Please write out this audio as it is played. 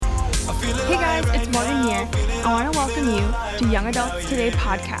I want to welcome you to Young Adults Today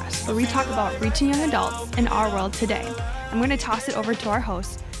podcast, where we talk about reaching young adults in our world today. I'm going to toss it over to our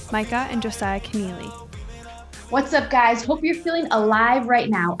hosts, Micah and Josiah Keneally. What's up, guys? Hope you're feeling alive right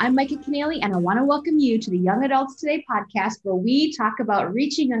now. I'm Micah Keneally, and I want to welcome you to the Young Adults Today podcast, where we talk about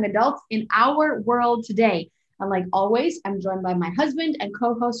reaching young adults in our world today. And like always, I'm joined by my husband and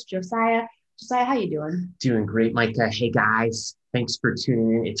co-host, Josiah. Josiah, how you doing? Doing great, Micah. Hey, guys. Thanks for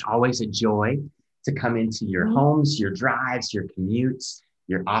tuning in. It's always a joy to come into your homes, your drives, your commutes,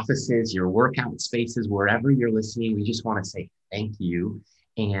 your offices, your workout spaces, wherever you're listening. We just want to say thank you.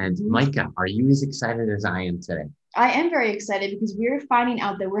 And Micah, are you as excited as I am today? I am very excited because we're finding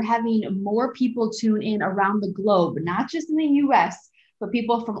out that we're having more people tune in around the globe, not just in the US, but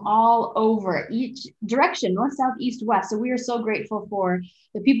people from all over, each direction, north, south, east, west. So we are so grateful for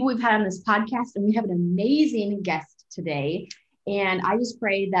the people we've had on this podcast, and we have an amazing guest today. And I just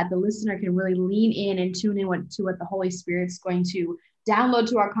pray that the listener can really lean in and tune in to what the Holy Spirit's going to download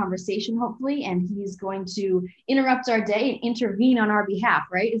to our conversation, hopefully, and he's going to interrupt our day and intervene on our behalf,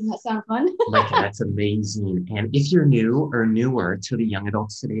 right? Doesn't that sound fun? Micah, that's amazing. And if you're new or newer to the Young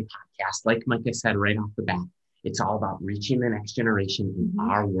Adults Today podcast, like Micah said right off the bat, it's all about reaching the next generation in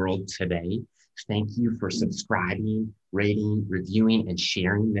our world today. Thank you for subscribing, rating, reviewing, and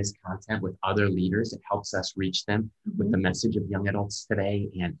sharing this content with other leaders. It helps us reach them with the message of Young Adults Today.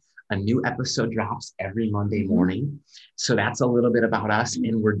 And a new episode drops every Monday morning. So that's a little bit about us.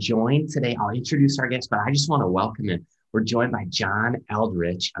 And we're joined today. I'll introduce our guest, but I just want to welcome him. We're joined by John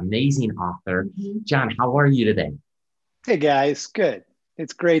Eldredge, amazing author. John, how are you today? Hey, guys. Good.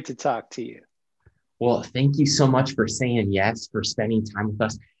 It's great to talk to you. Well, thank you so much for saying yes, for spending time with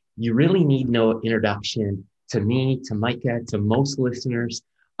us. You really need no introduction to me, to Micah, to most listeners.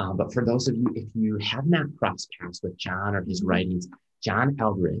 But for those of you, if you have not crossed paths with John or his writings, John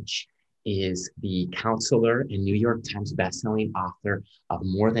Eldredge is the counselor and New York Times bestselling author of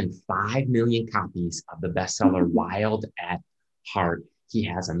more than 5 million copies of the bestseller Wild at Heart. He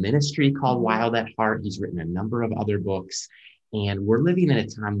has a ministry called Wild at Heart. He's written a number of other books. And we're living in a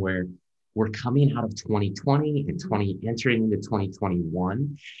time where we're coming out of 2020 and entering into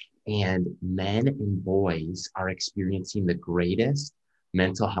 2021, and men and boys are experiencing the greatest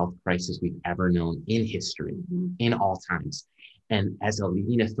mental health crisis we've ever known in history, in all times. And as a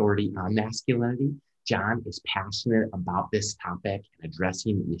leading authority on masculinity, John is passionate about this topic and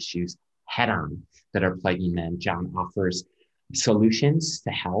addressing the issues head on that are plaguing men. John offers solutions to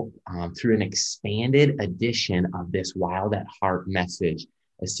help through an expanded edition of this Wild at Heart message,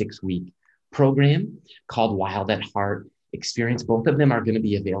 a 6-week program called Wild at Heart Experience. Both of them are going to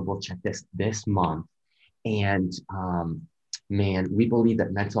be available, check this month. And man, we believe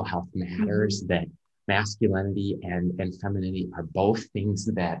that mental health matters, that masculinity and femininity are both things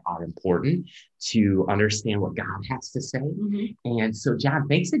that are important to understand what God has to say. And so, John,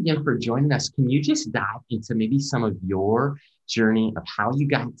 thanks again for joining us. Can you just dive into maybe some of your journey of how you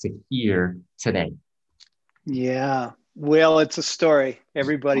got to here today? Yeah, well, it's a story.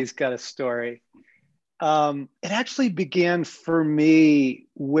 Everybody's got a story. It actually began for me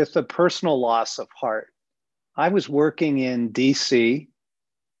with a personal loss of heart. I was working in DC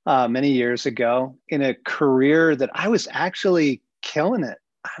many years ago in a career that I was actually killing it.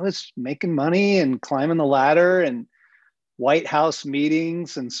 I was making money and climbing the ladder and White House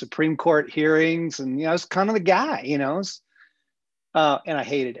meetings and Supreme Court hearings. And, I was kind of the guy, and I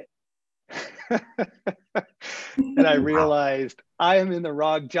hated it. And I realized I am in the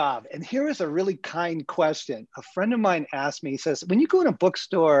wrong job. And here is a really kind question. A friend of mine asked me, he says, when you go to a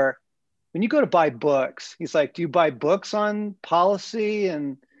bookstore, when you go to buy books, he's like, do you buy books on policy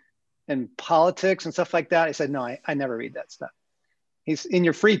and politics and stuff like that? I said, no, I never read that stuff. He's in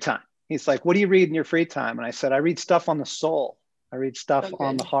your free time. He's like, what do you read in your free time? And I said, I read stuff on the soul. I read stuff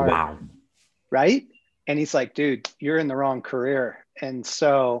on the heart. Wow. Right? And he's like, dude, you're in the wrong career. And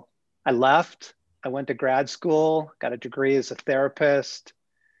so I left. I went to grad school, got a degree as a therapist,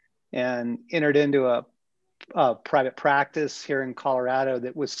 and entered into a private practice here in Colorado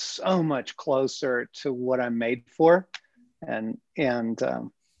that was so much closer to what I'm made for. And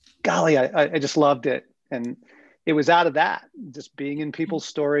golly, I just loved it. And it was out of that, just being in people's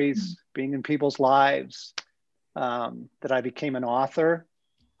stories, being in people's lives, that I became an author.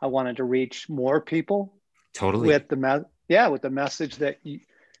 I wanted to reach more people. Totally. With the message that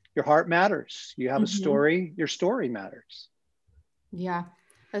your heart matters. You have a story, your story matters. Yeah.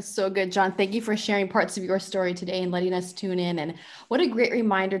 That's so good, John. Thank you for sharing parts of your story today and letting us tune in. And what a great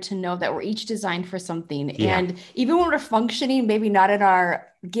reminder to know that we're each designed for something. Yeah. And even when we're functioning, maybe not in our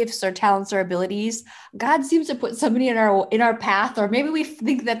gifts or talents or abilities, God seems to put somebody in our path, or maybe we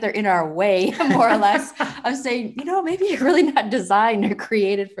think that they're in our way, more or less, of saying, maybe you're really not designed or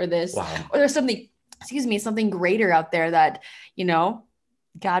created for this. Wow. Or there's something greater out there that,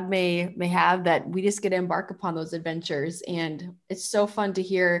 God may have, that we just get to embark upon those adventures. And it's so fun to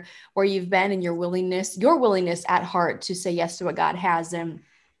hear where you've been and your willingness at heart to say yes to what God has. And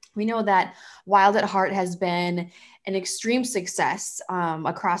we know that Wild at Heart has been an extreme success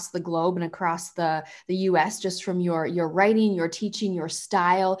across the globe and across the US, just from your writing, your teaching, your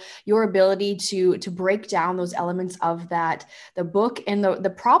style, your ability to break down those elements of the book and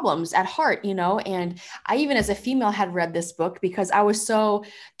the problems at heart, And I, even as a female, had read this book because I was so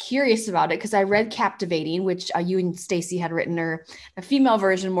curious about it, because I read Captivating, which you and Stacy had written, or a female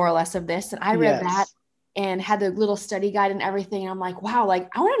version more or less of this. And I read that and had the little study guide and everything. And I'm like, wow, I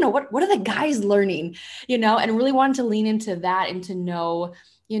want to know what are the guys learning, and really wanted to lean into that and to know,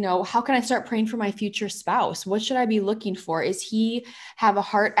 how can I start praying for my future spouse? What should I be looking for? Is he have a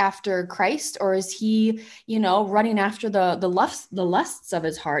heart after Christ, or is he, running after the lusts of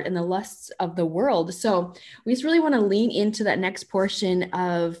his heart and the lusts of the world? So we just really want to lean into that next portion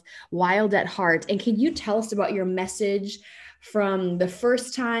of Wild at Heart. And can you tell us about your message from the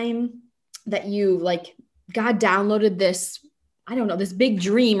first time that you, God downloaded this, I don't know, this big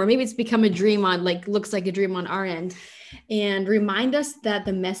dream, or maybe it's become a dream looks like a dream on our end, and remind us that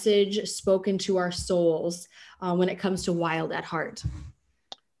the message spoken to our souls when it comes to Wild at Heart?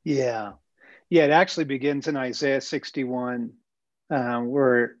 Yeah. It actually begins in Isaiah 61,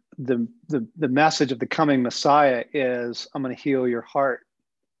 where the message of the coming Messiah is, I'm going to heal your heart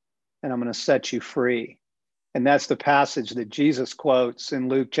and I'm going to set you free. And that's the passage that Jesus quotes in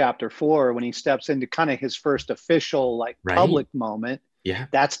Luke chapter 4 when he steps into kind of his first official, public moment. Yeah.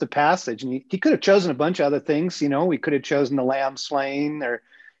 That's the passage. And he could have chosen a bunch of other things. We could have chosen the lamb slain, or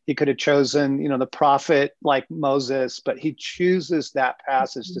he could have chosen, the prophet like Moses, but he chooses that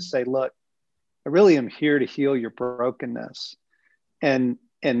passage to say, look, I really am here to heal your brokenness and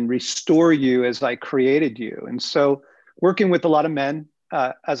restore you as I created you. And so working with a lot of men,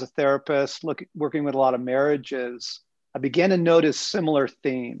 as a therapist, working with a lot of marriages, I began to notice similar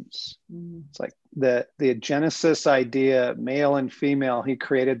themes. It's like the Genesis idea, male and female, he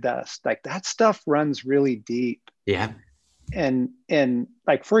created us. That stuff runs really deep. Yeah. And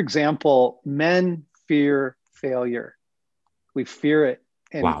for example, men fear failure. We fear it,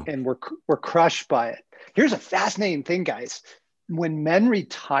 and we're crushed by it. Here's a fascinating thing, guys. When men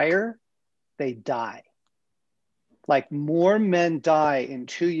retire, they die. More men die in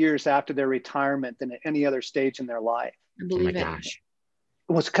 2 years after their retirement than at any other stage in their life. Oh my gosh.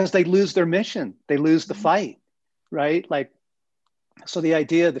 It was because they lose their mission. They lose the fight, right? So the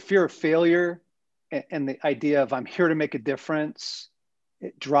idea, the fear of failure and the idea of I'm here to make a difference,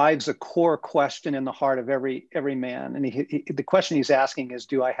 it drives a core question in the heart of every man. And the question he's asking is,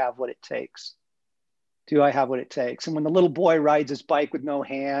 do I have what it takes? Do I have what it takes? And when the little boy rides his bike with no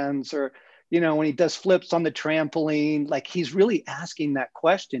hands, or when he does flips on the trampoline, he's really asking that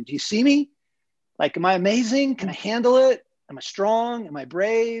question. Do you see me? Am I amazing? Can I handle it? Am I strong? Am I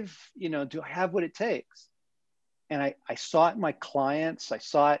brave? Do I have what it takes? And I saw it in my clients. I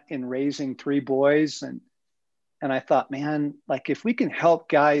saw it in raising 3 boys. And I thought, man, if we can help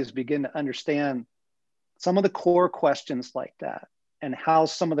guys begin to understand some of the core questions like that, and how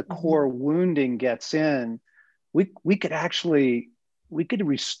some of the core wounding gets in, we could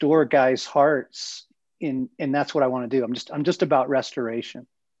restore guys' hearts and that's what I want to do. I'm just about restoration.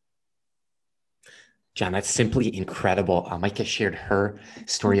 John, that's simply incredible. Micah shared her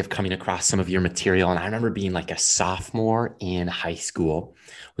story of coming across some of your material. And I remember being a sophomore in high school,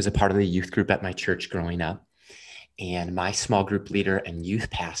 was a part of the youth group at my church growing up. And my small group leader and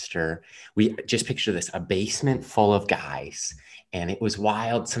youth pastor, we just picture this, a basement full of guys. And it was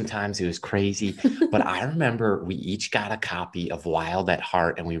wild. Sometimes it was crazy. But I remember we each got a copy of Wild at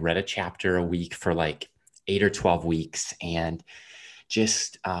Heart, and we read a chapter a week for 8 or 12 weeks, and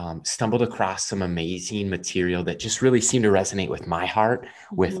just stumbled across some amazing material that just really seemed to resonate with my heart,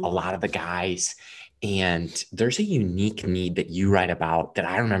 with a lot of the guys. And there's a unique need that you write about that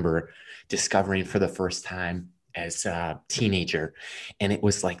I remember discovering for the first time as a teenager. And it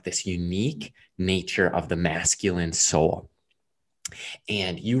was this unique nature of the masculine soul.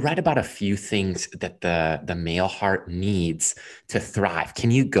 And you write about a few things that the male heart needs to thrive.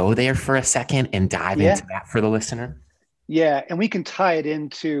 Can you go there for a second and dive into that for the listener? Yeah. And we can tie it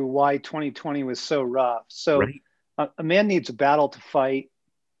into why 2020 was so rough. So a man needs a battle to fight.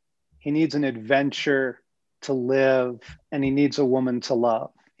 He needs an adventure to live, and he needs a woman to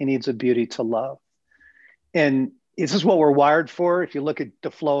love. He needs a beauty to love. And this is what we're wired for. If you look at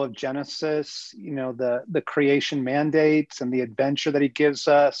the flow of Genesis, the creation mandates and the adventure that he gives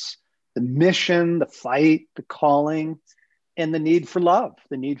us, the mission, the fight, the calling, and the need for love,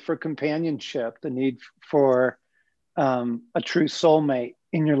 the need for companionship, the need for a true soulmate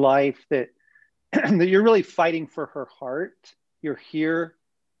in your life, that that you're really fighting for her heart. You're here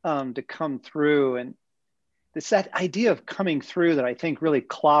to come through. And it's that idea of coming through that I think really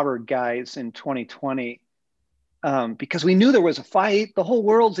clobbered guys in 2020, because we knew there was a fight. The whole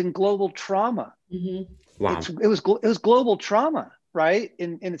world's in global trauma. Mm-hmm. Wow. It was global trauma, right?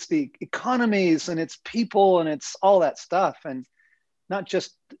 And it's the economies, and it's people, and it's all that stuff. And not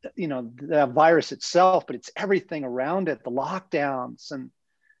just, the virus itself, but it's everything around it, the lockdowns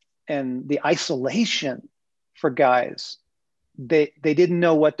and the isolation for guys. They didn't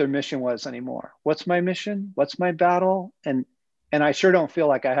know what their mission was anymore. What's my mission? What's my battle? And I sure don't feel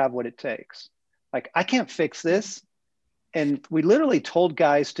like I have what it takes. Like, I can't fix this. And we literally told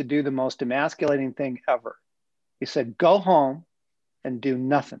guys to do the most emasculating thing ever. He said, go home and do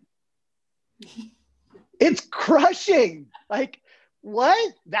nothing. It's crushing. Like,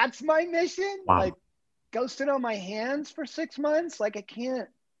 what? That's my mission? Wow. Like, go sit on my hands for 6 months? Like, I can't.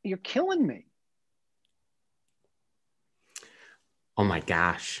 You're killing me. Oh my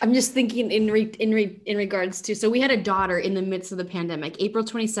gosh. I'm just thinking in regards to, so we had a daughter in the midst of the pandemic, April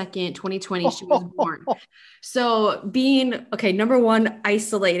 22nd, 2020, she was born. So being, number one,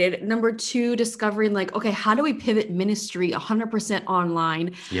 isolated. Number two, discovering like, okay, how do we pivot ministry 100%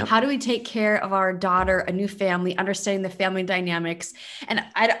 online? Yep. How do we take care of our daughter, a new family, understanding the family dynamics? And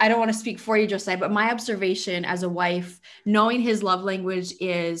I don't want to speak for you, Josiah, but my observation as a wife, knowing his love language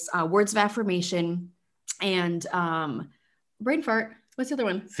is words of affirmation and, brain fart. What's the other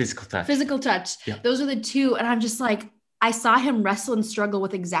one? Physical touch. Physical touch. Yeah. Those are the two. And I'm just like, I saw him wrestle and struggle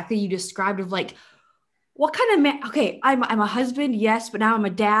with exactly you described of like, what kind of man? Okay, I'm a husband, yes, but now I'm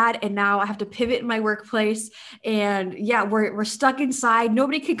a dad, and now I have to pivot in my workplace. And yeah, we're stuck inside.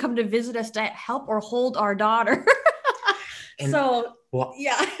 Nobody can come to visit us to help or hold our daughter. Well,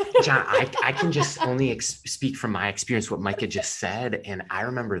 yeah. John, I can just only speak from my experience, what Micah just said. And I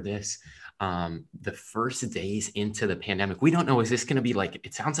remember this. The first days into the pandemic, we don't know, is this going to be like,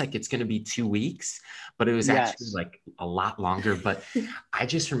 it sounds like it's going to be 2 weeks, but it was actually like a lot longer. But I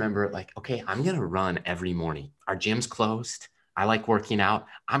just remember like, okay, I'm going to run every morning. Our gym's closed. I like working out.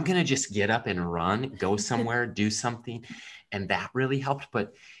 I'm going to just get up and run, go somewhere, do something. And that really helped.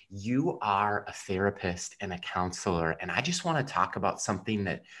 But you are a therapist and a counselor. And I just want to talk about something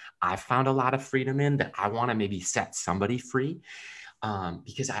that I found a lot of freedom in, that I want to maybe set somebody free.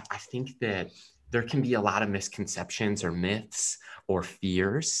 Because I think that there can be a lot of misconceptions or myths or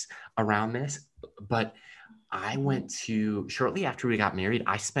fears around this. But I went to, shortly after we got married,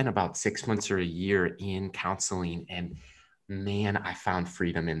 I spent about 6 months or a year in counseling, and man, I found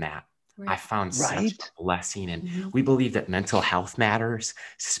freedom in that. Right. I found such a blessing. And we believe that mental health matters,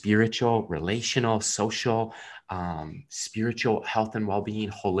 spiritual, relational, social, spiritual health and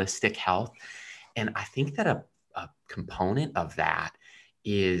well-being, holistic health. And I think that a component of that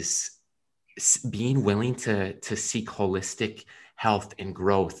is being willing to seek holistic health and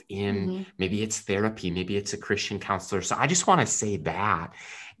growth in maybe it's therapy, maybe it's a Christian counselor. So I just want to say that.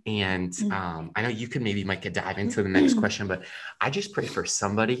 And I know you could maybe, Micah, dive into the next question, but I just pray for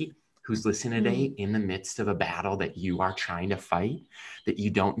somebody who's listening today in the midst of a battle that you are trying to fight, that you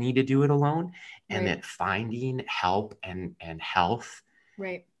don't need to do it alone, and that finding help and health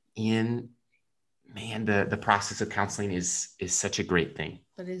in the process of counseling is such a great thing.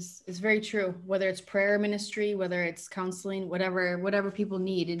 That is very true. Whether it's prayer ministry, whether it's counseling, whatever people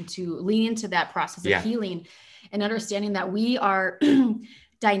need, and to lean into that process of healing and understanding that we are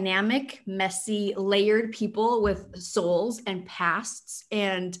dynamic, messy, layered people with souls and pasts.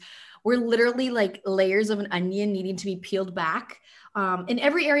 And we're literally like layers of an onion needing to be peeled back. In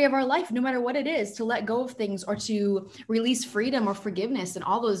every area of our life, no matter what it is, to let go of things or to release freedom or forgiveness and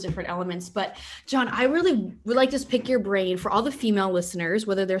all those different elements. But John, I really would like to pick your brain for all the female listeners,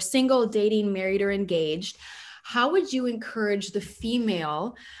 whether they're single, dating, married, or engaged. How would you encourage the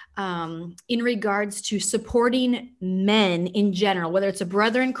female in regards to supporting men in general, whether it's a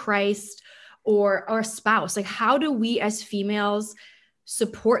brother in Christ or a spouse? Like, how do we as females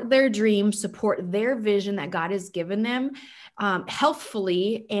support their dreams, support their vision that God has given them,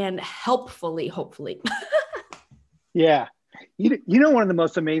 healthfully and helpfully, hopefully? Yeah. You know, one of the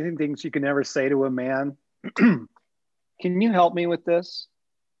most amazing things you can ever say to a man, can you help me with this?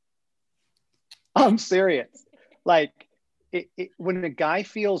 I'm serious. Like, when a guy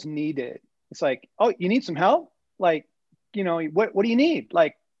feels needed, it's like, oh, you need some help? Like, what do you need?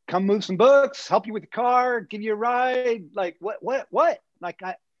 Like, come move some books, help you with the car, give you a ride. Like, what? Like,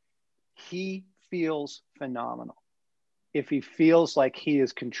 he feels phenomenal if he feels like he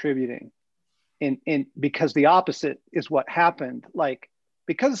is contributing. And because the opposite is what happened. Like,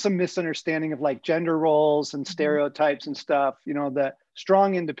 because of some misunderstanding of like gender roles and stereotypes and stuff, the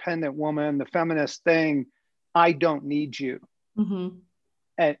strong, independent woman, the feminist thing, I don't need you. Mm-hmm.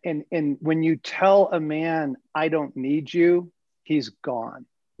 And when you tell a man, I don't need you, he's gone.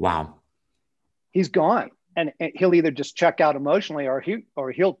 Wow. He's gone. And he'll either just check out emotionally or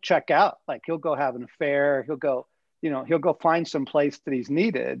he'll check out. Like, he'll go have an affair. He'll go find some place that he's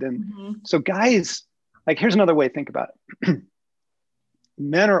needed. And so guys, like, here's another way to think about it.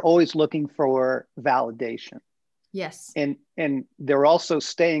 Men are always looking for validation. Yes. And they're also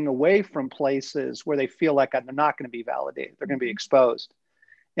staying away from places where they feel like they're not going to be validated. They're going to be exposed.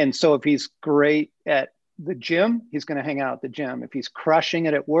 And so if he's great at the gym, he's going to hang out at the gym. If he's crushing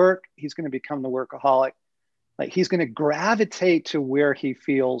it at work, he's going to become the workaholic. Like, he's going to gravitate to where he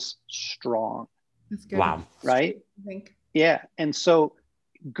feels strong. That's good. Wow. Right? I think. Yeah. And so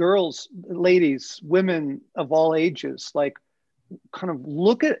girls, ladies, women of all ages, like, kind of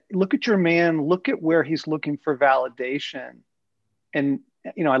look at your man, look at where he's looking for validation. And,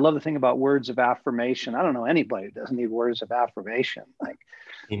 I love the thing about words of affirmation. I don't know anybody who doesn't need words of affirmation. Like,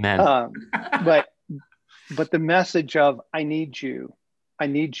 amen. But the message of, I need you.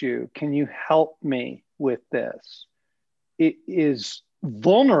 Can you help me with this? It is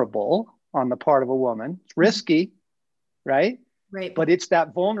vulnerable on the part of a woman. It's risky, right? Right. But it's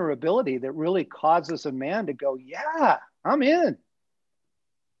that vulnerability that really causes a man to go, yeah, I'm in.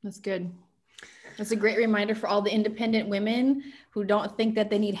 That's good. That's a great reminder for all the independent women who don't think that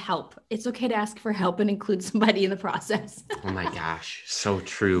they need help. It's okay to ask for help and include somebody in the process. Oh my gosh, so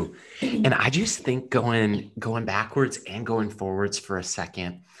true. And I just think going backwards and going forwards for a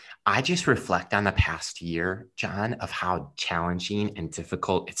second, I just reflect on the past year, John, of how challenging and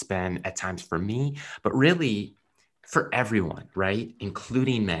difficult it's been at times for me, but really for everyone, right?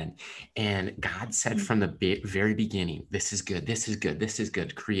 Including men. And God said from the very beginning, this is good, this is good, this is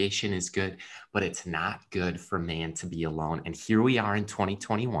good. Creation is good, but it's not good for man to be alone. And here we are in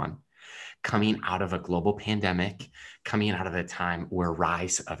 2021, coming out of a global pandemic, coming out of a time where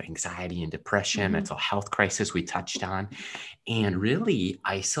rise of anxiety and depression, mental health crisis we touched on, and really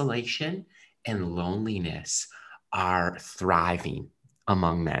isolation and loneliness are thriving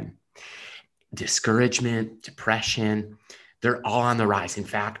among men. Discouragement, depression, they're all on the rise. In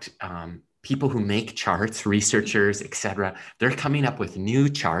fact, people who make charts, researchers, etc., they're coming up with new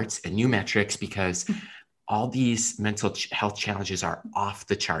charts and new metrics because all these mental health challenges are off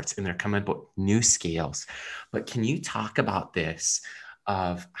the charts and they're coming up with new scales. But can you talk about this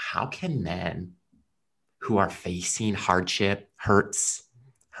of how can men who are facing hardship, hurts,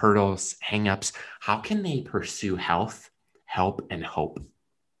 hurdles, hangups, how can they pursue health, help, and hope?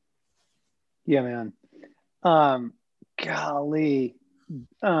 Yeah, man. Golly.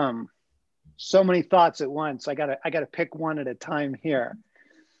 So many thoughts at once. I gotta pick one at a time here.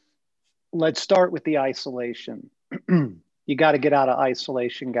 Let's start with the isolation. You got to get out of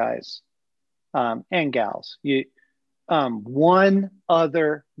isolation, guys, and gals. One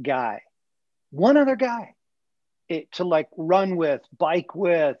other guy to like run with, bike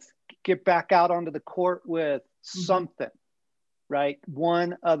with, get back out onto the court with, something, right?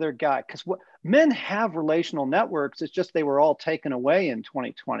 One other guy. Because men have relational networks. It's just they were all taken away in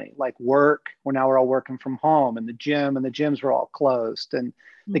 2020, like work. Now we're all working from home, and the gyms were all closed, and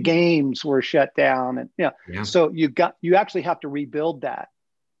the games were shut down. And so you actually have to rebuild that.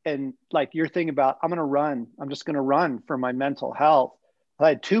 And like your thing about, I'm just going to run for my mental health. I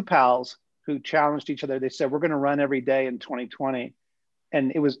had two pals who challenged each other. They said, we're going to run every day in 2020.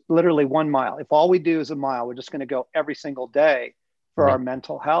 And it was literally 1 mile. If all we do is a mile, we're just going to go every single day for our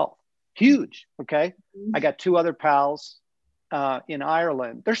mental health. Huge. Okay. I got two other pals in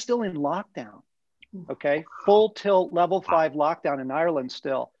Ireland. They're still in lockdown. Okay. Full tilt level 5 lockdown in Ireland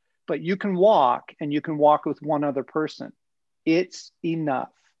still, but you can walk, and you can walk with one other person. It's enough.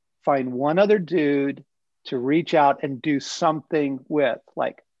 Find one other dude to reach out and do something with,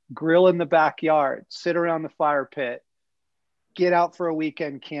 like grill in the backyard, sit around the fire pit, get out for a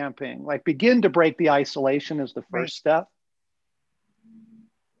weekend camping, like begin to break the isolation as the first step.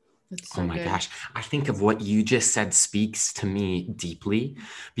 So my gosh, I think of what you just said speaks to me deeply,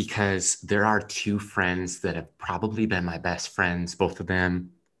 because there are two friends that have probably been my best friends, both of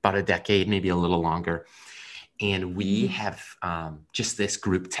them about a decade, maybe a little longer. And we have just this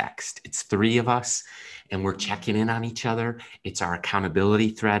group text. It's 3 of us, and we're checking in on each other. It's our accountability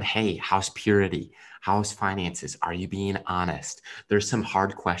thread. Hey, how's purity? How's finances? Are you being honest? There's some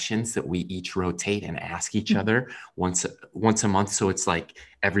hard questions that we each rotate and ask each other once a month. So it's like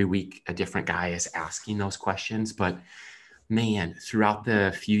every week a different guy is asking those questions. But man, throughout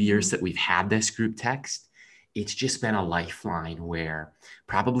the few years that we've had this group text, it's just been a lifeline where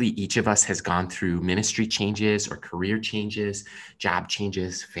probably each of us has gone through ministry changes or career changes, job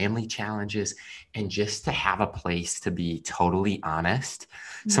changes, family challenges, and just to have a place to be totally honest.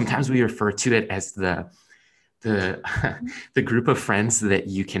 Sometimes we refer to it as the group of friends that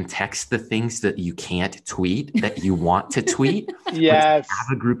you can text the things that you can't tweet that you want to tweet. Yes.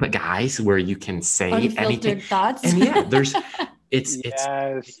 Have a group of guys where you can say Unfiltered anything. thoughts. And yeah,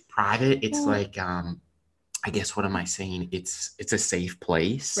 it's private. It's like, I guess, what am I saying? It's a safe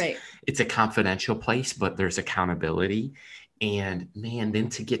place. Right. It's a confidential place, but there's accountability. And man, then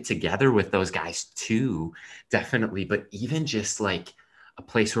to get together with those guys too, definitely. But even just like a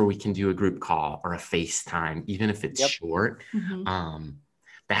place where we can do a group call or a FaceTime, even if it's short,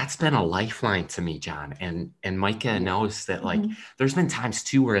 that's been a lifeline to me, John. And Micah knows that like, there's been times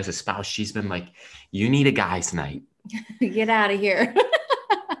too, where as a spouse, she's been like, you need a guy's night. Get out of here.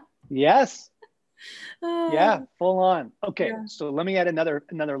 Yes. Yeah, full on. Okay, so let me add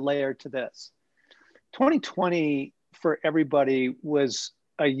another layer to this. 2020 for everybody was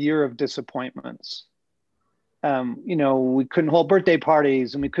a year of disappointments. We couldn't hold birthday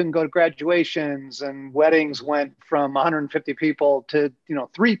parties, and we couldn't go to graduations, and weddings went from 150 people to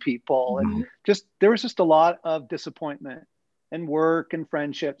 3 people, and there was just a lot of disappointment and work and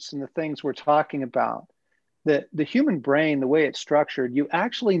friendships and the things we're talking about. The human brain, the way it's structured, you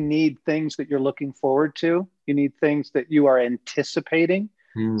actually need things that you're looking forward to. You need things that you are anticipating.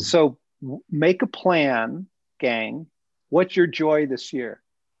 So make a plan, gang. What's your joy this year?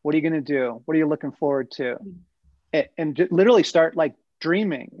 What are you going to do? What are you looking forward to? And literally start like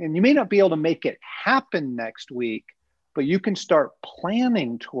dreaming. And you may not be able to make it happen next week, but you can start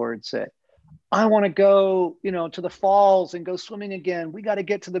planning towards it. I want to go, to the falls and go swimming again. We got to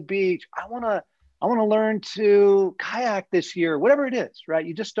get to the beach. I want to learn to kayak this year, whatever it is, right?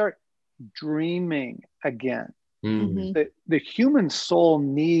 You just start dreaming again. The human soul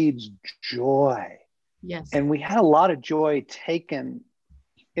needs joy. Yes. And we had a lot of joy taken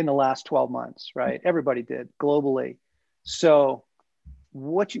in the last 12 months, right? Everybody did globally. So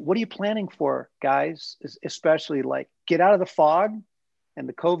what are you planning for, guys? Especially like get out of the fog and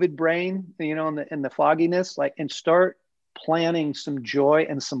the COVID brain, and the fogginess, and start planning some joy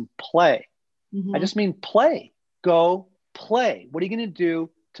and some play. I just mean play. Go play. What are you going to do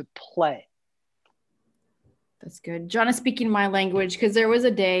to play? That's good. John is speaking my language, because there was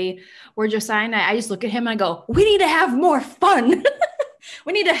a day where Josiah and I just look at him and I go, we need to have more fun.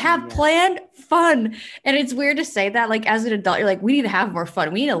 We need to have planned fun. And it's weird to say that, like, as an adult, you're like, we need to have more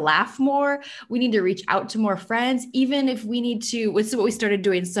fun. We need to laugh more. We need to reach out to more friends, even if we need to. This is what we started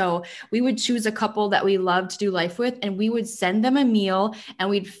doing. So we would choose a couple that we love to do life with, and we would send them a meal and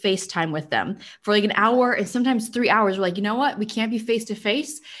we'd FaceTime with them for like an hour and sometimes 3 hours. We're like, you know what? We can't be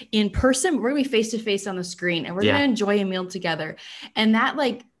face-to-face in person. We're going to be face-to-face on the screen, and we're going to enjoy a meal together. And that,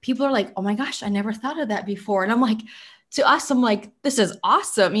 like, people are like, oh my gosh, I never thought of that before. And I'm like, to us, I'm like, this is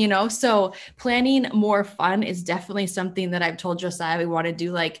awesome, So planning more fun is definitely something that I've told Josiah we want to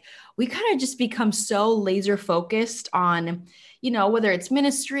do. Like, we kind of just become so laser focused on, whether it's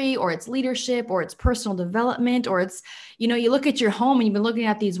ministry or it's leadership or it's personal development, or it's, you look at your home and you've been looking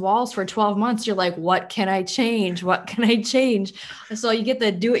at these walls for 12 months. You're like, what can I change? What can I change? And so you get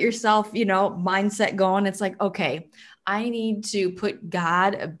the do-it-yourself, mindset going. It's like, okay, I need to put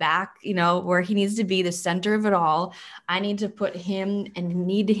God back, where he needs to be the center of it all. I need to put him and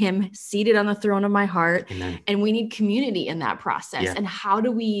need him seated on the throne of my heart. Amen. And we need community in that process. Yeah. And how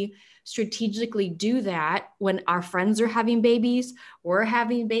do we strategically do that when our friends are having babies, we're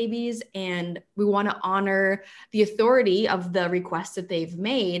having babies, and we want to honor the authority of the requests that they've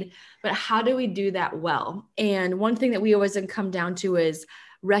made, but how do we do that well? And one thing that we always come down to is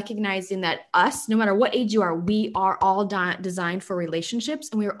recognizing that us, no matter what age you are, we are all designed for relationships,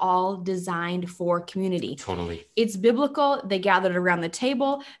 and we're all designed for community. Totally. It's biblical. They gathered around the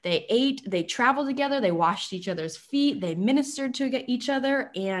table, they ate, they traveled together, they washed each other's feet, they ministered to each other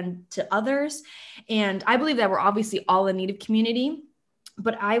and to others. And I believe that we're obviously all in need of community.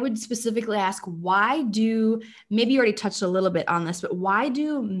 But I would specifically ask, maybe you already touched a little bit on this, but why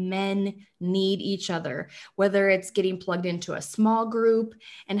do men need each other? Whether it's getting plugged into a small group,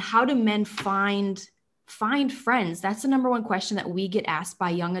 and how do men find friends? That's the number one question that we get asked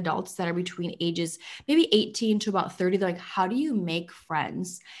by young adults that are between ages, maybe 18 to about 30. They're like, how do you make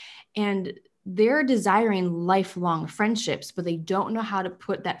friends? And they're desiring lifelong friendships, but they don't know how to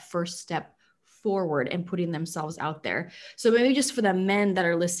put that first step forward and putting themselves out there. So maybe just for the men that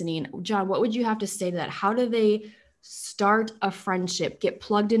are listening, John, what would you have to say to that? How do they start a friendship, get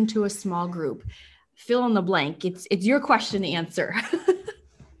plugged into a small group? Fill in the blank. It's your question to answer.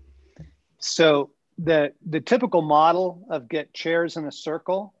 So the typical model of get chairs in a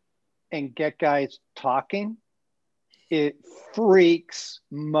circle and get guys talking, it freaks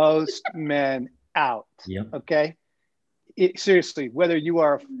most men out. Yep. Okay. Seriously, whether you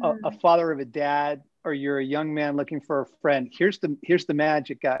are a father of a dad or you're a young man looking for a friend, here's the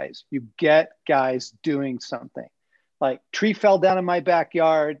magic, guys. You get guys doing something. Like, tree fell down in my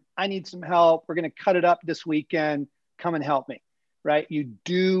backyard. I need some help. We're going to cut it up this weekend. Come and help me. Right? You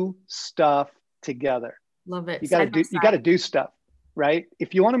do stuff together. Love it. You got to do stuff, right?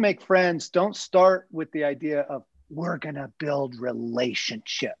 If you want to make friends, don't start with the idea of we're going to build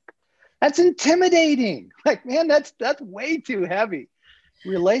relationship. That's intimidating. Like, man, that's way too heavy.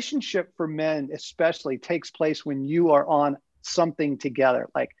 Relationship for men especially takes place when you are on something together.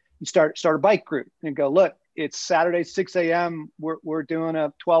 Like, you start a bike group and go, look, it's Saturday, 6 a.m. We're doing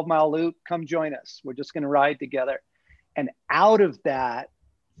a 12-mile loop. Come join us. We're just going to ride together. And out of that,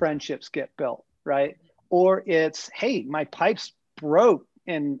 friendships get built, right? Or it's, hey, my pipe's broke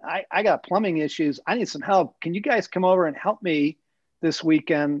and I got plumbing issues. I need some help. Can you guys come over and help me this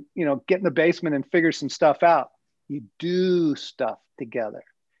weekend, get in the basement and figure some stuff out? You do stuff together.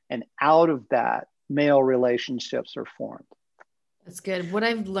 And out of that, male relationships are formed. That's good. What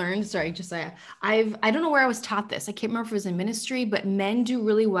I've learned, sorry, Josiah, I don't know where I was taught this. I can't remember if it was in ministry, but men do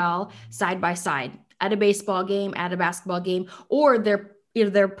really well side by side at a baseball game, at a basketball game, or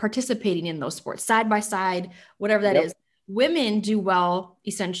they're participating in those sports side by side, whatever that is. Women do well,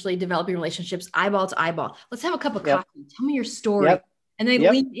 essentially developing relationships eyeball to eyeball. Let's have a cup of coffee. Tell me your story. And they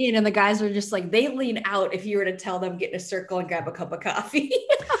lean in, and the guys are just like, they lean out if you were to tell them, get in a circle and grab a cup of coffee.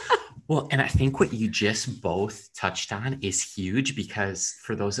 Well, and I think what you just both touched on is huge, because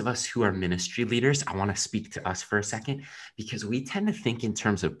for those of us who are ministry leaders, I want to speak to us for a second, because we tend to think in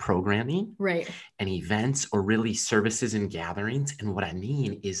terms of programming, right, and events, or really services and gatherings. And what I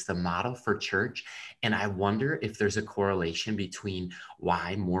mean is the model for church. And I wonder if there's a correlation between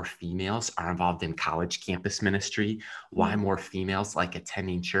why more females are involved in college campus ministry, why more females like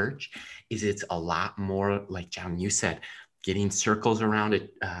attending church, is it's a lot more, like John, you said, getting circles around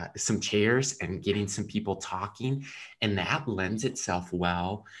it, some chairs and getting some people talking. And that lends itself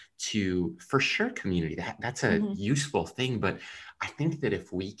well to, for sure, community. That's a useful thing. But I think that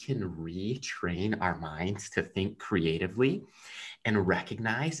if we can retrain our minds to think creatively and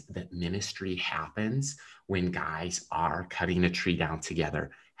recognize that ministry happens when guys are cutting a tree down together,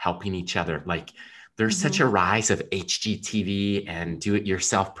 helping each other. Like, there's such a rise of HGTV and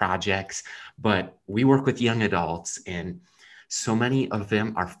do-it-yourself projects, but we work with young adults, and so many of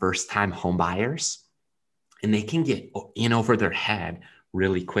them are first-time home buyers, and they can get in over their head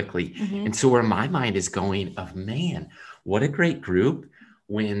really quickly. And so where my mind is going of, man, what a great group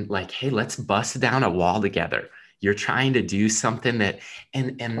when, like, hey, let's bust down a wall together. You're trying to do something that,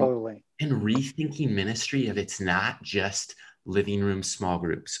 and Totally. And rethinking ministry of, it's not just living room small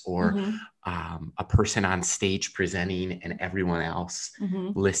groups or a person on stage presenting and everyone else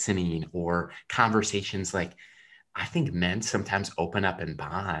listening, or conversations. Like, I think men sometimes open up and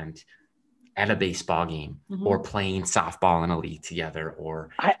bond at a baseball game or playing softball in a league together. Or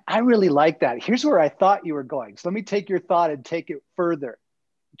I really like that. Here's where I thought you were going. So let me take your thought and take it further.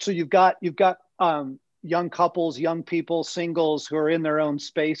 So you've got young couples, young people, singles who are in their own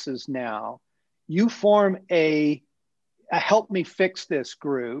spaces now. You form a help me fix this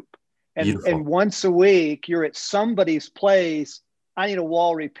group. And once a week, you're at somebody's place. I need a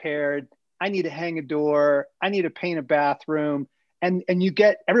wall repaired. I need to hang a door. I need to paint a bathroom. And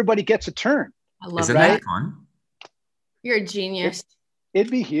everybody gets a turn. I love Isn't that. that fun? You're a genius.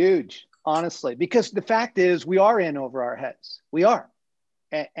 It'd be huge, honestly, because the fact is we are in over our heads. We are.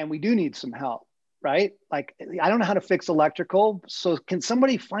 And we do need some help, right? Like, I don't know how to fix electrical. So can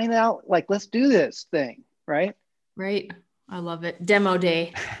somebody find out, like, let's do this thing, right? Right. I love it. Demo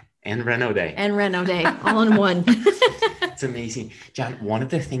day. And Reno Day. All in one. It's amazing. John, one of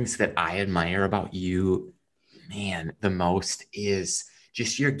the things that I admire about you, man, the most is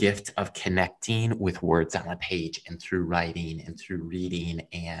just your gift of connecting with words on a page and through writing and through reading.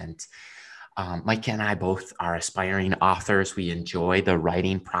 And Mike and I both are aspiring authors. We enjoy the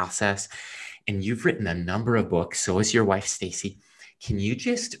writing process. And you've written a number of books. So is your wife, Stacy. Can you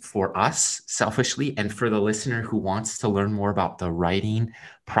just, for us selfishly, and for the listener who wants to learn more about the writing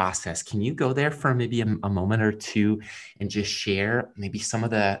process, can you go there for maybe a moment or two and just share maybe some of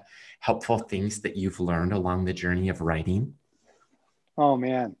the helpful things that you've learned along the journey of writing? Oh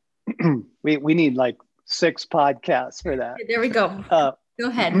man, we need like 6 podcasts for that. There we go. Go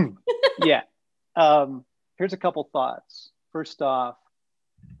ahead. Yeah. Here's a couple thoughts. First off,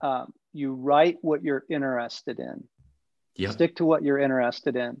 you write what you're interested in. Yep. Stick to what you're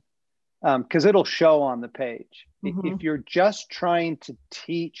interested in, because it'll show on the page. If you're just trying to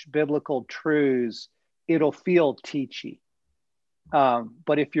teach biblical truths, it'll feel teachy.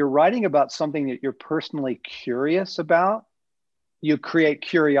 But if you're writing about something that you're personally curious about, you create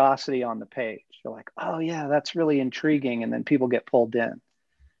curiosity on the page. You're like, oh yeah, that's really intriguing. And then people get pulled in.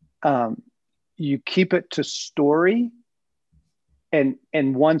 You keep it to story and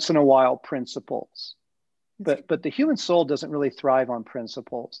once in a while principles. But the human soul doesn't really thrive on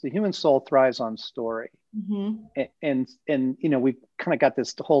principles. The human soul thrives on story. And you know, we've kind of got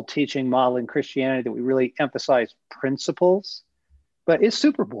this whole teaching model in Christianity that we really emphasize principles, but it's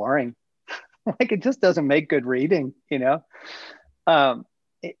super boring. Like it just doesn't make good reading, you know? And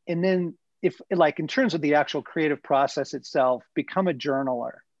then if like in terms of the actual creative process itself, become a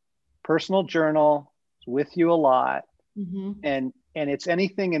journaler. Personal journal is with you a lot. And it's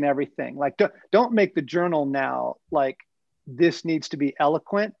anything and everything. Like don't make the journal now like this needs to be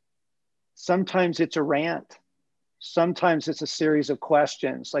eloquent. Sometimes it's a rant. Sometimes it's a series of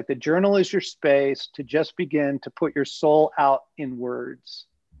questions. Like the journal is your space to just begin to put your soul out in words.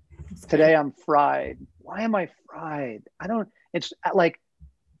 Today I'm fried. Why am I fried? It's like,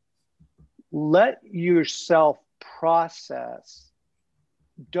 let yourself process.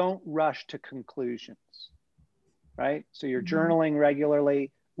 Don't rush to conclusions, right? So you're journaling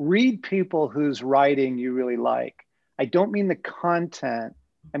regularly. Read people whose writing you really like. I don't mean the content.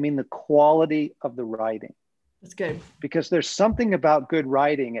 I mean the quality of the writing. That's good. Because there's something about good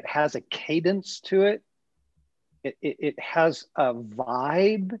writing. It has a cadence to it. It has a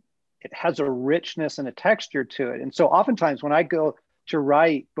vibe. It has a richness and a texture to it. And so oftentimes when I go to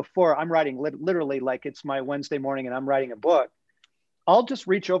write before I'm writing literally like it's my Wednesday morning and I'm writing a book, I'll just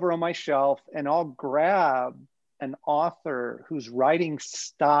reach over on my shelf and I'll grab an author whose writing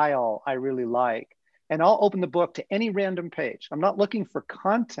style I really like. And I'll open the book to any random page. I'm not looking for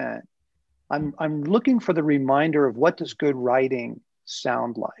content. I'm looking for the reminder of what does good writing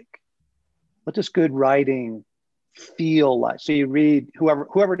sound like? What does good writing feel like? So you read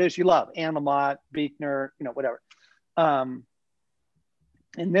whoever it is you love, Anne Lamott, Buechner, you know, whatever. And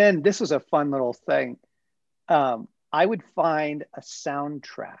then this is a fun little thing. I would find a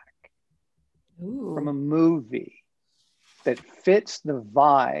soundtrack from a movie that fits the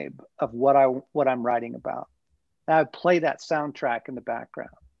vibe of what I'm writing about. And I would play that soundtrack in the background.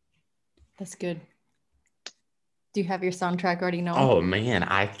 That's good. Do you have your soundtrack already known? Oh man,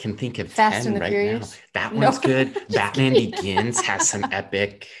 I can think of Fast 10 and the right Furious? now. That No. one's good. Batman Begins has some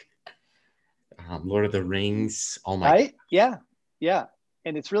epic. Lord of the Rings. Oh my! Right? Yeah.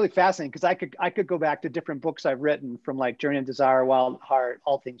 And it's really fascinating because I could go back to different books I've written from like Journey of Desire, Wild at Heart,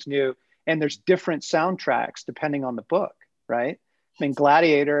 All Things New, and there's different soundtracks depending on the book, right? I mean,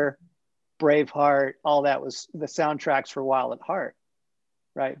 Gladiator, Braveheart, all that was the soundtracks for Wild at Heart,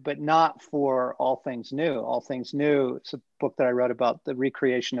 right? But not for All Things New. All Things New, it's a book that I wrote about the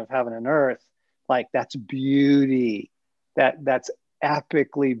recreation of heaven and earth. Like that's beauty. That's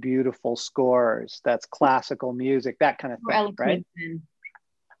epically beautiful scores. That's classical music, that kind of thing, right?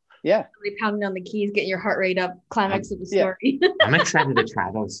 Yeah. Really pounding on the keys, getting your heart rate up, climax of the story. I'm excited to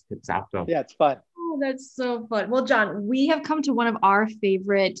try those tips out though. Yeah, it's fun. Oh, that's so fun. Well, John, we have come to one of our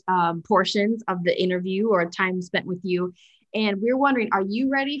favorite portions of the interview or time spent with you. And we're wondering, are you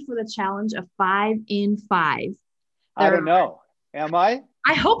ready for the challenge of 5 in 5? I don't know. Am I?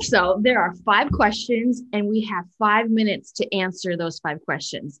 I hope so. There are 5 questions and we have 5 minutes to answer those 5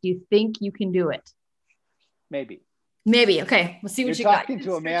 questions. Do you think you can do it? Maybe. Okay. We'll see what you got. You're talking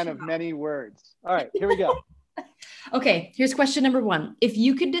to a man of many words. All right, here we go. Okay. Here's question number 1. If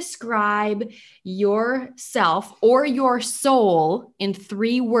you could describe yourself or your soul in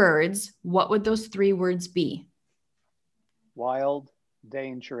 3 words, what would those 3 words be? Wild,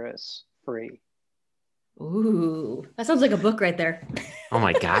 dangerous, free. Ooh, that sounds like a book right there. Oh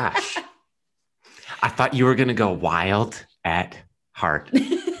my gosh. I thought you were going to go wild at heart.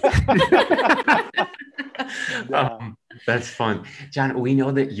 That's fun. John, we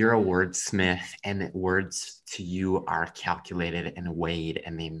know that you're a wordsmith and that words to you are calculated and weighed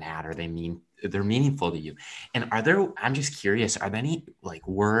and they matter. They're meaningful to you. And I'm just curious, are there any like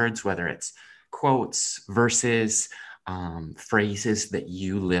words, whether it's quotes, verses, phrases that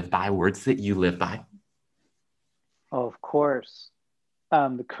you live by, words that you live by? Oh, of course.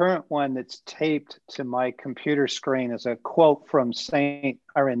 The current one that's taped to my computer screen is a quote from Saint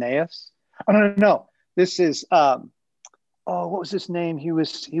Irenaeus. Oh, no. This is, what was his name? He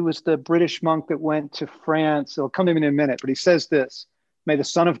was the British monk that went to France. It'll come to me in a minute, but he says this: "May the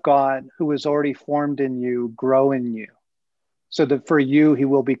Son of God, who is already formed in you, grow in you, so that for you he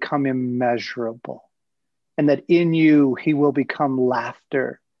will become immeasurable, and that in you he will become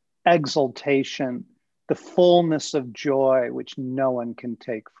laughter, exultation, the fullness of joy, which no one can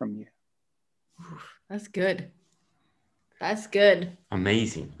take from you." That's good. That's good.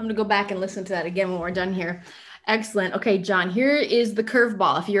 Amazing. I'm going to go back and listen to that again when we're done here. Excellent. Okay, John, here is the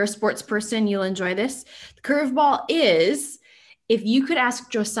curveball. If you're a sports person, you'll enjoy this. The curveball is, if you could ask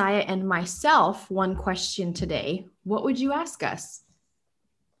Josiah and myself one question today, what would you ask us?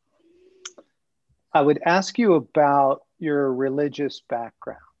 I would ask you about your religious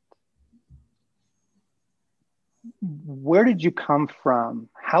background. Where did you come from?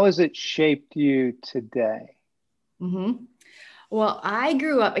 How has it shaped you today? Mm-hmm. Well, I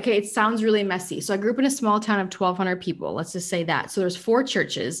grew up, okay, it sounds really messy. So I grew up in a small town of 1,200 people. Let's just say that. So there's 4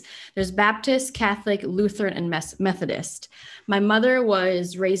 churches. There's Baptist, Catholic, Lutheran, and Methodist. My mother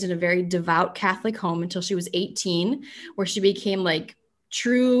was raised in a very devout Catholic home until she was 18, where she became like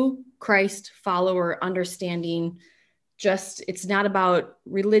true Christ follower, understanding. Just, it's not about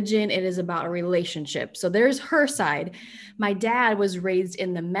religion, it is about a relationship. So there's her side. My dad was raised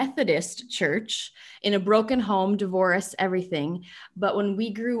in the Methodist church in a broken home, divorce, everything. But when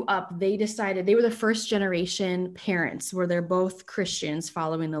we grew up, they decided, they were the first generation parents where they're both Christians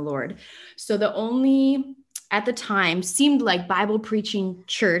following the Lord. So the only, at the time, seemed like Bible preaching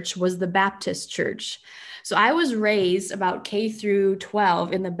church was the Baptist church. So I was raised about K through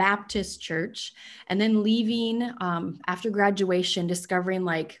 12 in the Baptist church, and then leaving after graduation, discovering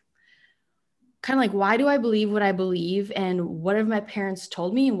like, kind of like, why do I believe what I believe? And what have my parents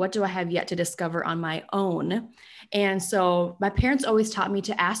told me? And what do I have yet to discover on my own? And so my parents always taught me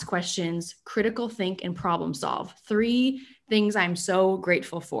to ask questions, critical think, and problem solve. 3 things I'm so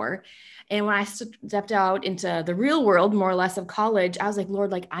grateful for. And when I stepped out into the real world, more or less, of college, I was like,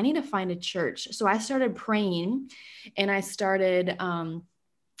 Lord, like, I need to find a church. So I started praying, and I started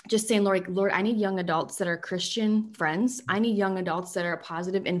just saying, Lord, I need young adults that are Christian friends. I need young adults that are a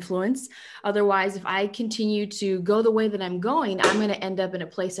positive influence. Otherwise, if I continue to go the way that I'm going, I'm going to end up in a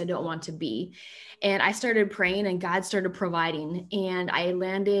place I don't want to be. And I started praying, and God started providing. And I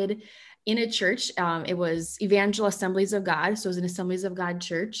landed in a church. It was Evangel Assemblies of God. So it was an Assemblies of God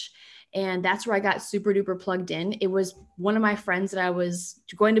church. And that's where I got super duper plugged in. It was one of my friends that I was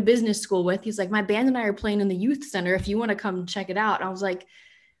going to business school with. He's like, my band and I are playing in the youth center if you want to come check it out. And I was like,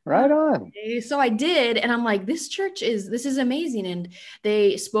 right on. So I did. And I'm like, this is amazing. And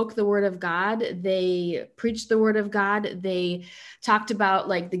they spoke the word of God. They preached the word of God. They talked about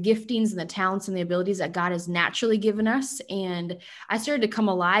like the giftings and the talents and the abilities that God has naturally given us. And I started to come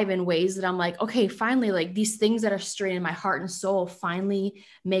alive in ways that I'm like, okay, finally, like these things that are straight in my heart and soul finally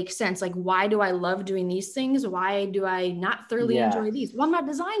make sense. Like, why do I love doing these things? Why do I not thoroughly enjoy these? Well, I'm not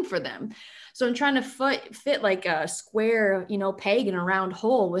designed for them. So I'm trying to fit like a square, peg in a round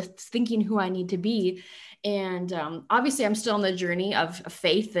hole with thinking who I need to be. And obviously I'm still on the journey of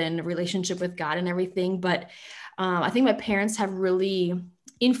faith and relationship with God and everything. But I think my parents have really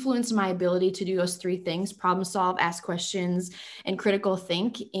influenced my ability to do those 3 things: problem solve, ask questions, and critical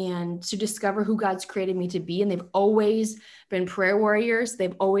think, and to discover who God's created me to be. And they've always been prayer warriors.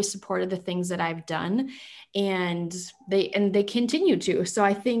 They've always supported the things that I've done, and they continue to. So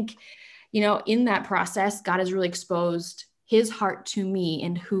I think, in that process, God has really exposed his heart to me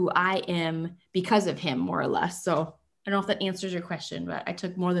and who I am because of him, more or less. So I don't know if that answers your question, but I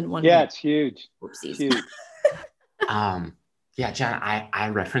took more than 1 minute. Yeah, it's huge. Whoopsies. Huge. Yeah, John, I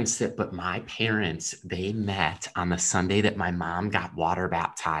referenced it, but my parents, they met on the Sunday that my mom got water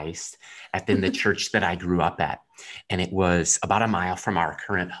baptized in the church that I grew up at. And it was about a mile from our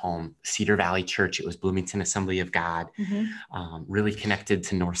current home, Cedar Valley Church. It was Bloomington Assembly of God, really connected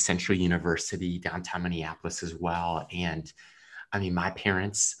to North Central University, downtown Minneapolis as well. And I mean, my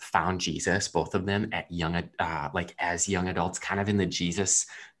parents found Jesus, both of them at as young adults, kind of in the Jesus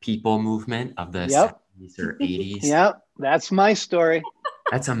people movement of the 70s or 80s. Yep, that's my story.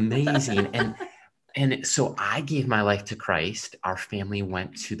 That's amazing. And so I gave my life to Christ. Our family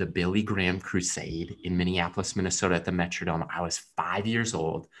went to the Billy Graham Crusade in Minneapolis, Minnesota at the Metrodome. I was 5 years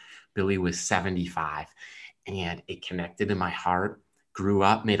old. Billy was 75. And it connected in my heart. Grew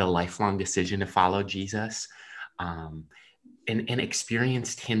up, made a lifelong decision to follow Jesus. And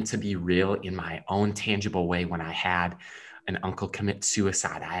experienced him to be real in my own tangible way when I had an uncle commit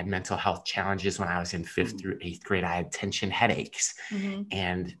suicide. I had mental health challenges when I was in 5th through 8th grade. I had tension headaches.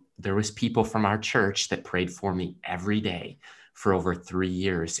 And there was people from our church that prayed for me every day for over 3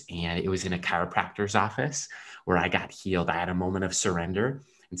 years. And it was in a chiropractor's office where I got healed. I had a moment of surrender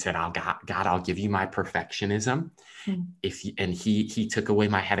and said, God, I'll give you my perfectionism. And he took away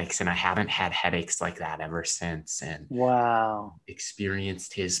my headaches, and I haven't had headaches like that ever since. And wow,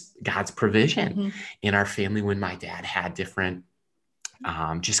 experienced God's provision in our family when my dad had different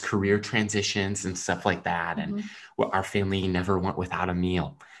just career transitions and stuff like that. And our family never went without a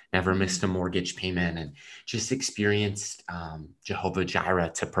meal, never missed a mortgage payment, and just experienced Jehovah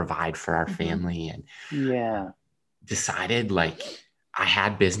Jireh to provide for our family. And decided, like, I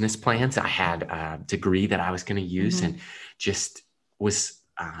had business plans. I had a degree that I was going to use, and just was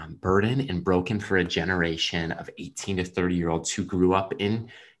burdened and broken for a generation of 18 to 30-year-olds who grew up in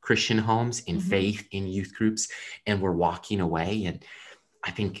Christian homes, in faith, in youth groups, and were walking away. And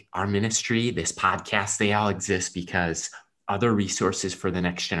I think our ministry, this podcast, they all exist because other resources for the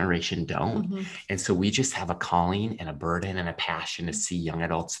next generation don't. And so we just have a calling and a burden and a passion to see young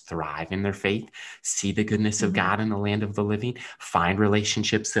adults thrive in their faith, see the goodness of God in the land of the living, find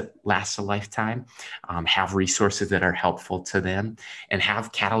relationships that last a lifetime, have resources that are helpful to them, and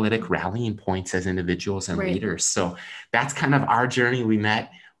have catalytic rallying points as individuals and leaders. So that's kind of our journey. We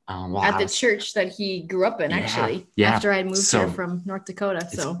met at the church that he grew up in, actually, after I moved here from North Dakota.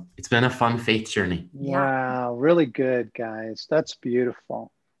 So it's been a fun faith journey. Wow. Really good, guys. That's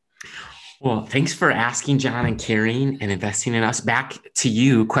beautiful. Well, thanks for asking, John, and caring and investing in us. Back to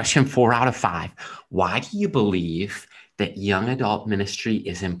you. Question 4 out of 5. Why do you believe that young adult ministry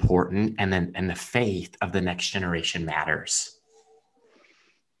is important, and the faith of the next generation matters?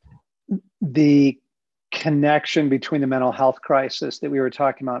 The connection between the mental health crisis that we were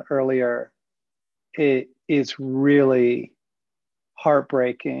talking about earlier, it is really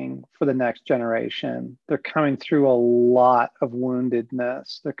heartbreaking for the next generation. They're coming through a lot of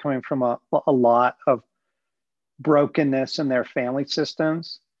woundedness. They're coming from a lot of brokenness in their family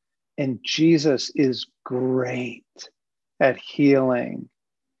systems. And Jesus is great at healing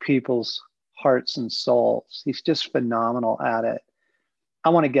people's hearts and souls. He's just phenomenal at it.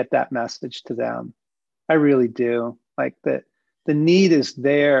 I want to get that message to them. I really do. Like, the need is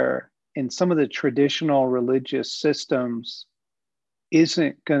there, and some of the traditional religious systems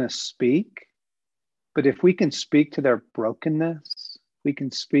isn't going to speak. But if we can speak to their brokenness, we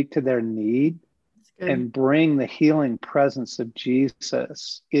can speak to their need and bring the healing presence of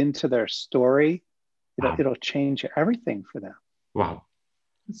Jesus into their story, it'll change everything for them. Wow.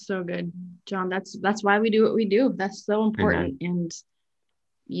 That's so good, John. That's why we do what we do. That's so important. And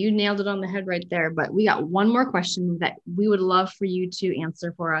you nailed it on the head right there. But we got one more question that we would love for you to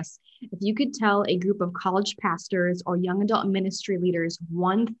answer for us. If you could tell a group of college pastors or young adult ministry leaders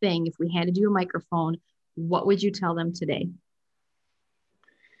one thing, if we handed you a microphone, what would you tell them today?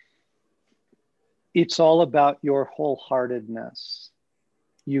 It's all about your wholeheartedness.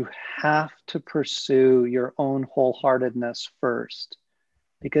 You have to pursue your own wholeheartedness first,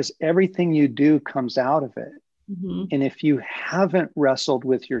 because everything you do comes out of it. And if you haven't wrestled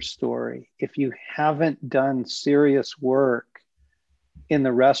with your story, if you haven't done serious work in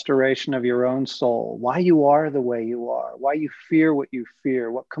the restoration of your own soul, why you are the way you are, why you fear what you fear,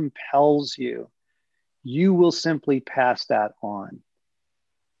 what compels you, you will simply pass that on.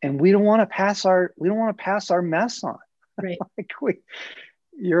 And we don't want to pass our mess on. Right.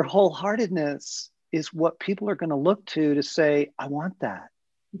 Your wholeheartedness is what people are going to look to say, I want that.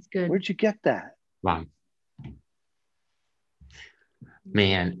 It's good. Where'd you get that? Wow.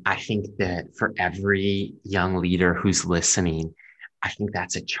 Man, I think that for every young leader who's listening, I think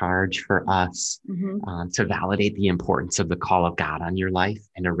that's a charge for us to validate the importance of the call of God on your life,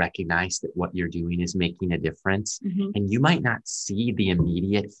 and to recognize that what you're doing is making a difference. And you might not see the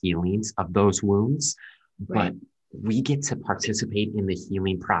immediate healings of those wounds, but we get to participate in the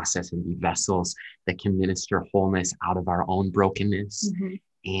healing process and be vessels that can minister wholeness out of our own brokenness.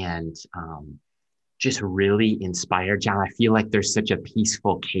 And just really inspired. John, I feel like there's such a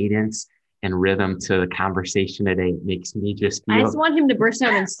peaceful cadence and rhythm to the conversation today. It makes me just feel... I just want him to burst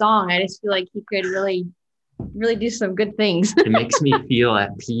out in song. I just feel like he could really do some good things. It makes me feel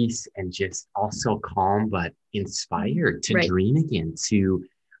at peace and just also calm, but inspired to dream again, to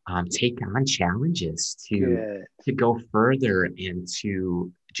take on challenges, to go further, and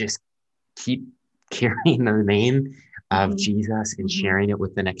to just keep carrying the name of Jesus and sharing it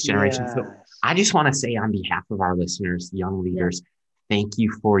with the next generation. So I just want to say, on behalf of our listeners, young leaders, thank you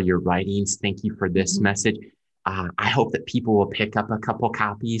for your writings. Thank you for this message. I hope that people will pick up a couple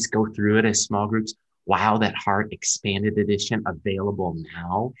copies, go through it as small groups. Wild at Heart Expanded Edition available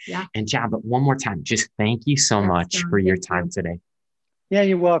now. Yeah. And John, but one more time, just thank you so much John, for your thank time you. today. Yeah,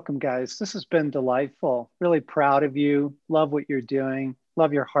 you're welcome, guys. This has been delightful. Really proud of you. Love what you're doing.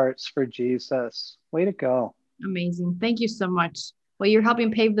 Love your hearts for Jesus. Way to go. Amazing. Thank you so much. Well, you're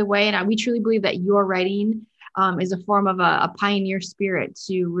helping pave the way. And we truly believe that your writing is a form of a pioneer spirit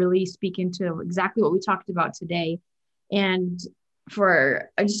to really speak into exactly what we talked about today. And for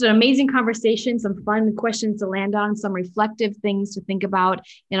just an amazing conversation, some fun questions to land on, some reflective things to think about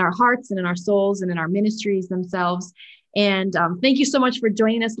in our hearts and in our souls and in our ministries themselves. And thank you so much for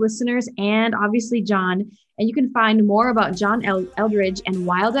joining us, listeners, and obviously John. And you can find more about John Eldredge and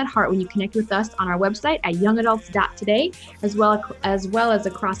Wild at Heart when you connect with us on our website at youngadults.today, as well as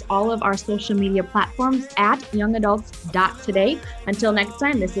across all of our social media platforms at youngadults.today. Until next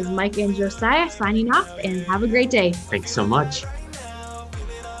time, this is Micah and Josiah signing off, and have a great day. Thanks so much.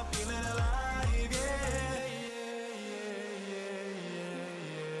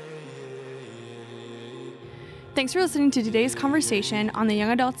 Thanks for listening to today's conversation on the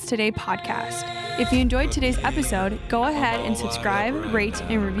Young Adults Today podcast. If you enjoyed today's episode, go ahead and subscribe, rate,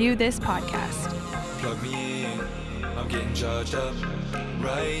 and review this podcast. Plug me in, I'm getting charged up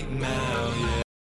right now, yeah.